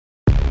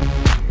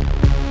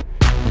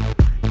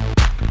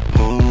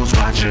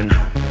watching?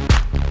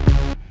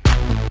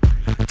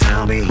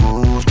 Tell me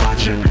who's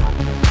watching?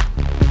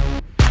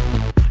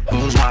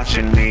 Who's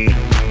watching me?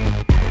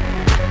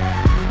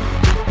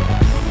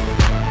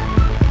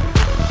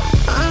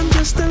 I'm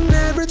just an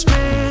average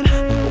man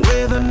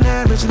with an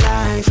average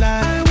life.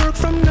 I work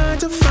from 9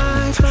 to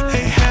 5.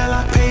 Hey, hell,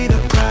 I pay the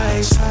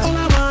price. All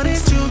I want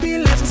is to be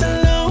left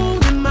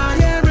alone in my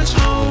average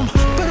home.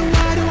 But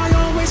why do I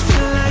always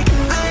feel like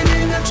I'm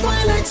in the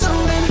twilight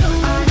zone?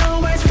 I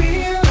always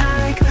feel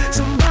like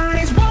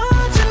somebody's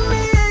watching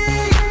me,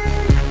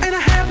 and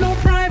I have no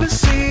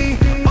privacy.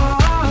 Oh,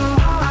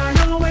 I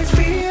always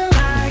feel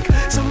like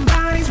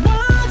somebody's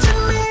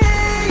watching me.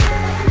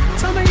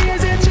 Tell me,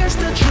 is it just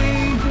a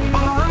dream?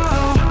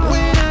 Oh,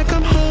 when I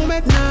come home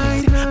at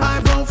night, I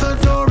bolt the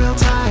door real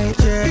tight.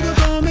 Yeah, people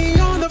call me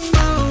on the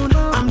phone,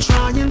 I'm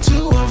trying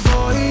to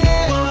avoid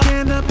it.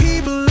 Can the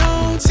people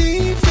on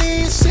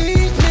TV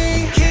see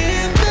me?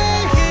 Can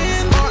they?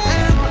 Or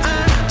am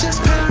I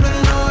just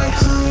paranoid?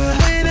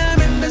 When I'm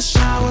in the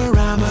shower,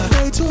 I'm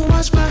afraid to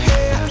wash my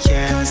hair.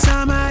 Cause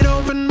I might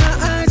open my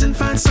eyes and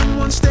find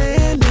someone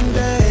standing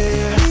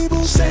there.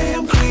 People say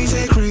I'm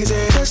crazy,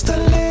 crazy, just a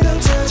little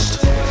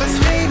touched. But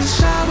maybe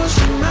showers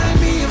remind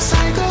me of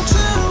psycho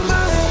too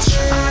much.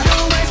 I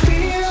always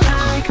feel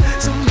like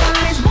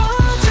somebody's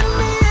watching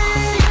me.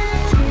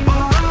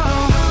 Oh,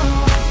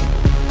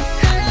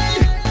 hey.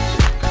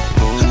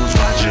 Who's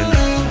watching?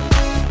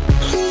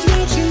 Who's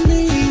watching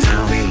me?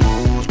 Tell me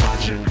who's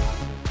watching.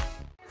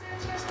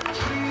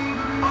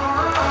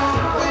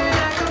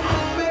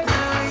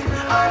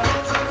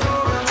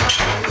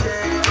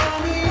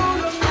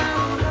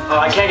 Oh,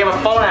 I can't get my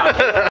phone out.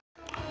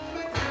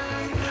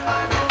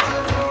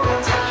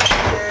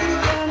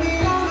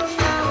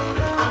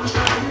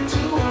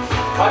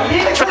 Oh,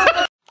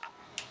 yeah.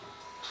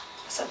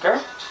 What's up, girl?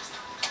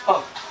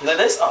 Oh, you like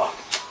this? Oh.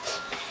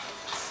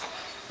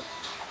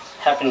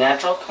 Happy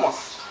natural? Come on. I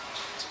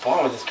was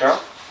born with this, girl.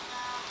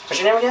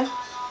 What's your name again?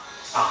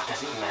 Oh, it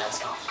doesn't even matter. Let's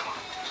go. Come on.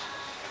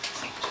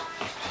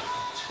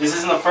 This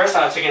isn't the first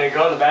time I'm taking a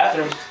girl in the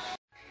bathroom.